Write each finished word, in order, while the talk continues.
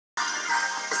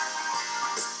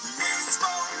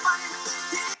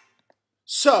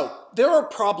So there are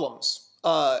problems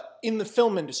in the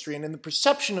film industry and in the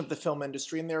perception of the film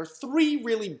industry, and there are three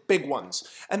really big ones,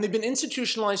 and they've been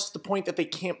institutionalized to the point that they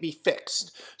can't be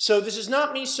fixed. So this is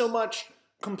not me so much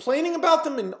complaining about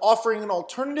them and offering an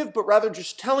alternative, but rather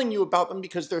just telling you about them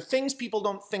because they're things people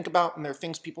don't think about and they're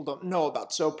things people don't know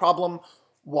about. So problem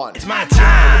one. It's my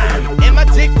time, and my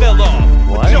dick fell off.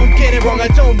 What? Don't get it wrong,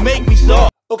 don't make me soft.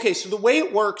 Okay, so the way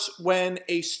it works when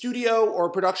a studio or a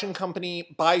production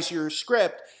company buys your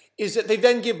script is that they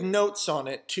then give notes on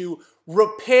it to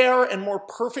repair and more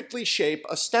perfectly shape,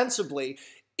 ostensibly,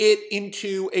 it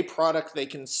into a product they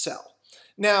can sell.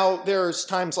 Now, there's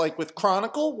times like with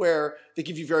Chronicle where they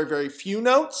give you very, very few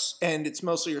notes and it's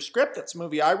mostly your script. That's a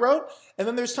movie I wrote. And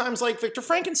then there's times like Victor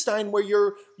Frankenstein where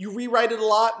you rewrite it a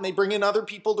lot and they bring in other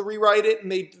people to rewrite it and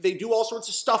they do all sorts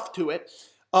of stuff to it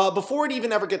before it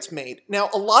even ever gets made. Now,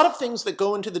 a lot of things that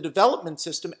go into the development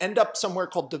system end up somewhere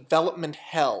called development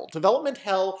hell. Development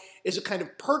hell is a kind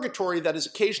of purgatory that is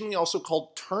occasionally also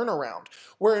called turnaround,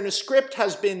 wherein a script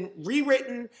has been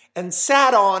rewritten and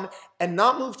sat on and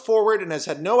not moved forward and has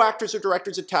had no actors or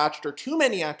directors attached or too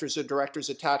many actors or directors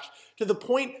attached to the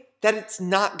point that it's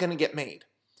not going to get made.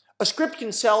 A script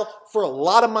can sell for a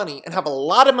lot of money and have a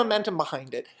lot of momentum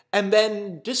behind it and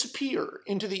then disappear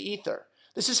into the ether.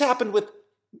 This has happened with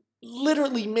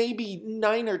literally maybe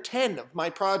 9 or 10 of my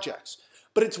projects.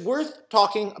 But it's worth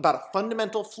talking about a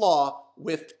fundamental flaw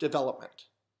with development,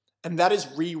 and that is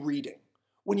rereading.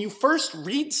 When you first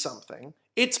read something,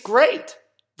 it's great.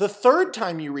 The third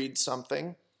time you read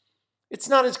something, it's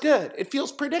not as good. It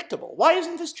feels predictable. Why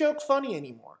isn't this joke funny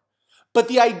anymore? But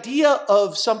the idea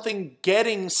of something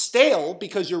getting stale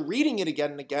because you're reading it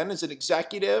again and again as an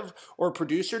executive or a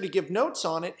producer to give notes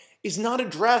on it is not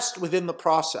addressed within the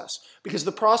process because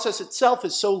the process itself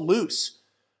is so loose.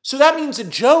 So that means a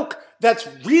joke that's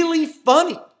really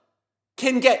funny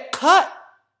can get cut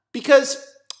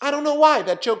because I don't know why,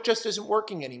 that joke just isn't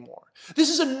working anymore. This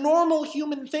is a normal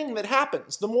human thing that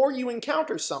happens. The more you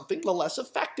encounter something, the less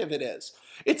effective it is.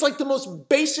 It's like the most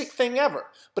basic thing ever.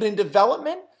 But in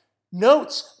development,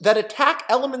 notes that attack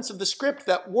elements of the script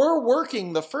that were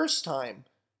working the first time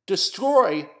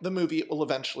destroy the movie it will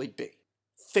eventually be.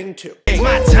 Thing two. It's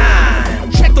my time.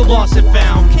 Check the lost and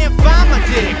found. Can't find my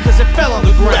dick because it fell on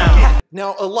the ground.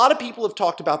 Now, a lot of people have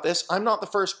talked about this. I'm not the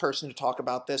first person to talk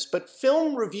about this, but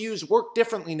film reviews work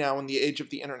differently now in the age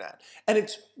of the internet. And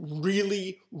it's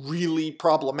really, really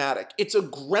problematic. It's a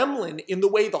gremlin in the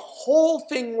way the whole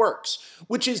thing works,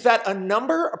 which is that a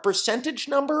number, a percentage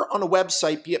number on a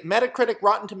website, be it Metacritic,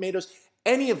 Rotten Tomatoes,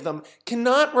 any of them,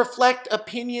 cannot reflect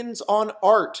opinions on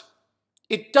art.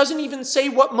 It doesn't even say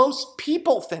what most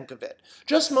people think of it,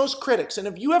 just most critics. And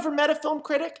have you ever met a film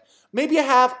critic? Maybe you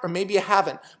have, or maybe you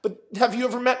haven't. But have you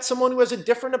ever met someone who has a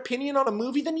different opinion on a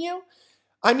movie than you?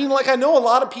 I mean, like, I know a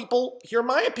lot of people hear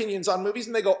my opinions on movies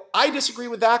and they go, I disagree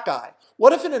with that guy.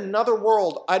 What if in another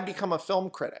world I'd become a film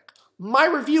critic? My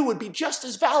review would be just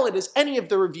as valid as any of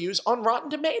the reviews on Rotten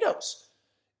Tomatoes.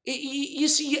 You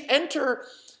see, you enter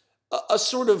a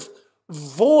sort of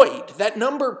void. That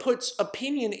number puts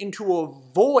opinion into a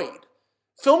void.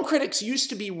 Film critics used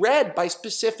to be read by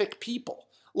specific people.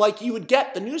 Like you would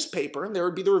get the newspaper and there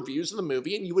would be the reviews of the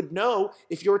movie and you would know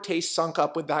if your taste sunk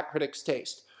up with that critic's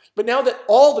taste. But now that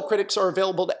all the critics are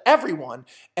available to everyone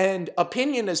and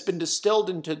opinion has been distilled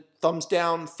into thumbs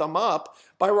down, thumb up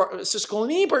by Siskel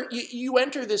and Ebert, you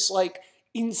enter this like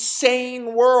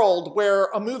insane world where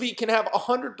a movie can have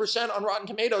 100% on Rotten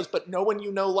Tomatoes, but no one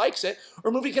you know likes it,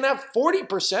 or a movie can have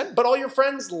 40%, but all your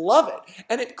friends love it.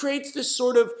 And it creates this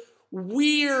sort of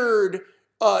weird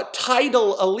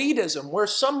tidal elitism where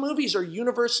some movies are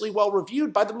universally well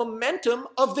reviewed by the momentum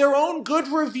of their own good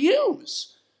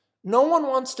reviews. No one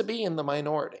wants to be in the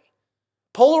minority.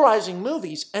 Polarizing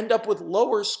movies end up with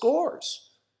lower scores.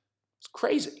 It's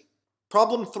crazy.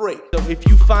 Problem three. So if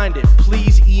you find it,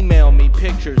 please email me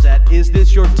pictures at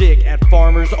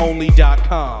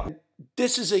isthisyourdick@farmersonly.com.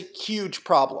 This is a huge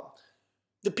problem.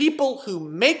 The people who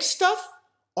make stuff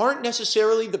aren't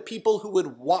necessarily the people who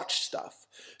would watch stuff.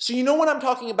 So you know when I'm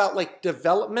talking about like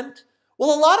development?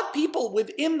 Well, a lot of people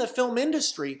within the film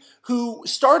industry who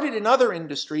started in other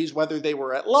industries, whether they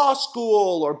were at law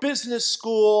school or business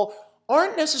school,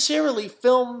 aren't necessarily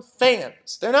film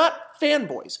fans. They're not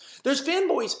fanboys. There's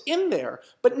fanboys in there,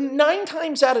 but 9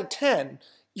 times out of 10,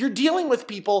 you're dealing with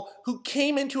people who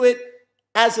came into it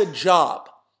as a job.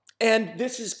 And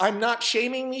this is, I'm not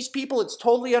shaming these people, it's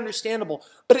totally understandable,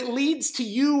 but it leads to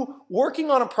you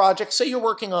working on a project, say you're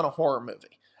working on a horror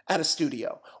movie at a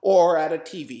studio, or at a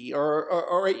TV,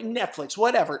 or a Netflix,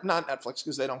 whatever. Not Netflix,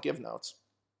 because they don't give notes.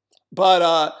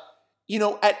 But, you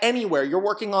know, at anywhere, you're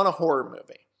working on a horror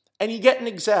movie. and you get an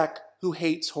exec who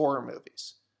hates horror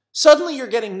movies. Suddenly you're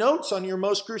getting notes on your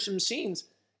most gruesome scenes.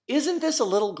 Isn't this a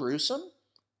little gruesome?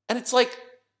 And it's like,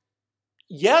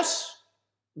 yes,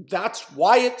 that's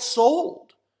why it's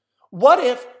sold. What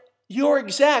if your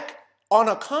exec on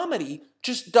a comedy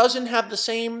just doesn't have the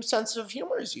same sense of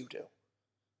humor as you do?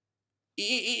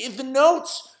 The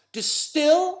notes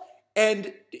distill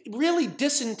and really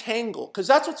disentangle, because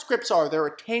that's what scripts are. They're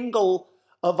a tangle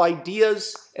of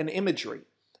ideas and imagery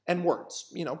and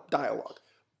words, dialogue.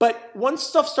 But once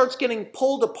stuff starts getting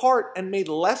pulled apart and made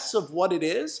less of what it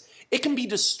is, it can be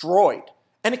destroyed.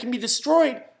 And it can be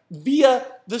destroyed via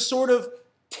the sort of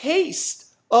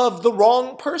taste of the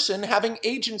wrong person having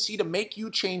agency to make you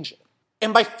change it.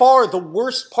 And by far the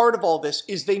worst part of all this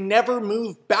is they never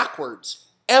move backwards,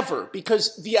 ever,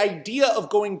 because the idea of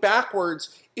going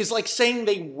backwards is like saying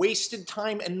they wasted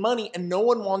time and money, and no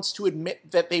one wants to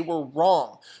admit that they were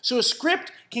wrong. So a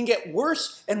script can get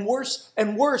worse and worse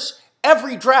and worse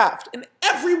every draft, and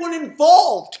everyone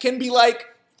involved can be like,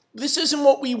 this isn't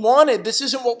what we wanted, this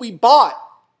isn't what we bought.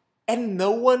 And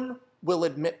no one will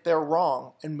admit they're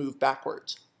wrong and move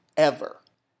backwards, ever.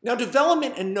 Now,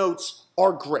 development and notes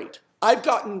are great. I've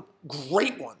gotten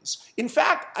great ones. In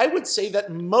fact, I would say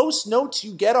that most notes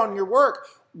you get on your work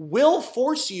will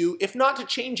force you, if not to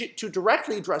change it to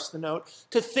directly address the note,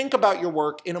 to think about your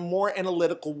work in a more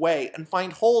analytical way and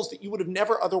find holes that you would have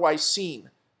never otherwise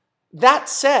seen. That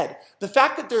said, the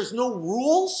fact that there's no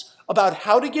rules about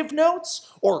how to give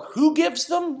notes or who gives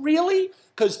them, really,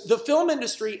 because the film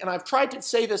industry, and I've tried to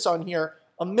say this on here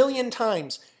a million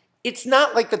times, it's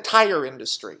not like the tire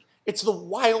industry. It's the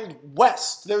Wild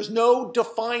West. There's no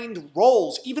defined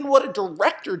roles. Even what a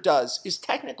director does is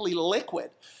technically liquid.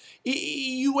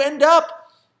 You end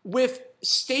up with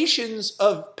stations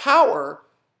of power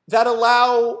that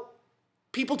allow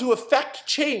people to affect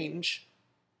change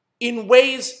in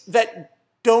ways that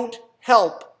don't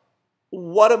help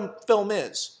what a film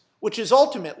is, which is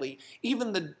ultimately,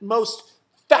 even the most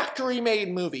factory-made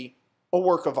movie, a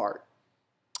work of art.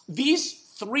 These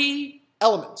three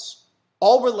elements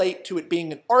all relate to it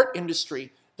being an art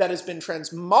industry that has been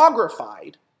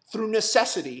transmogrified through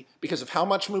necessity because of how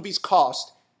much movies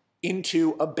cost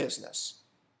into a business.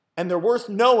 And they're worth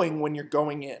knowing when you're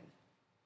going in.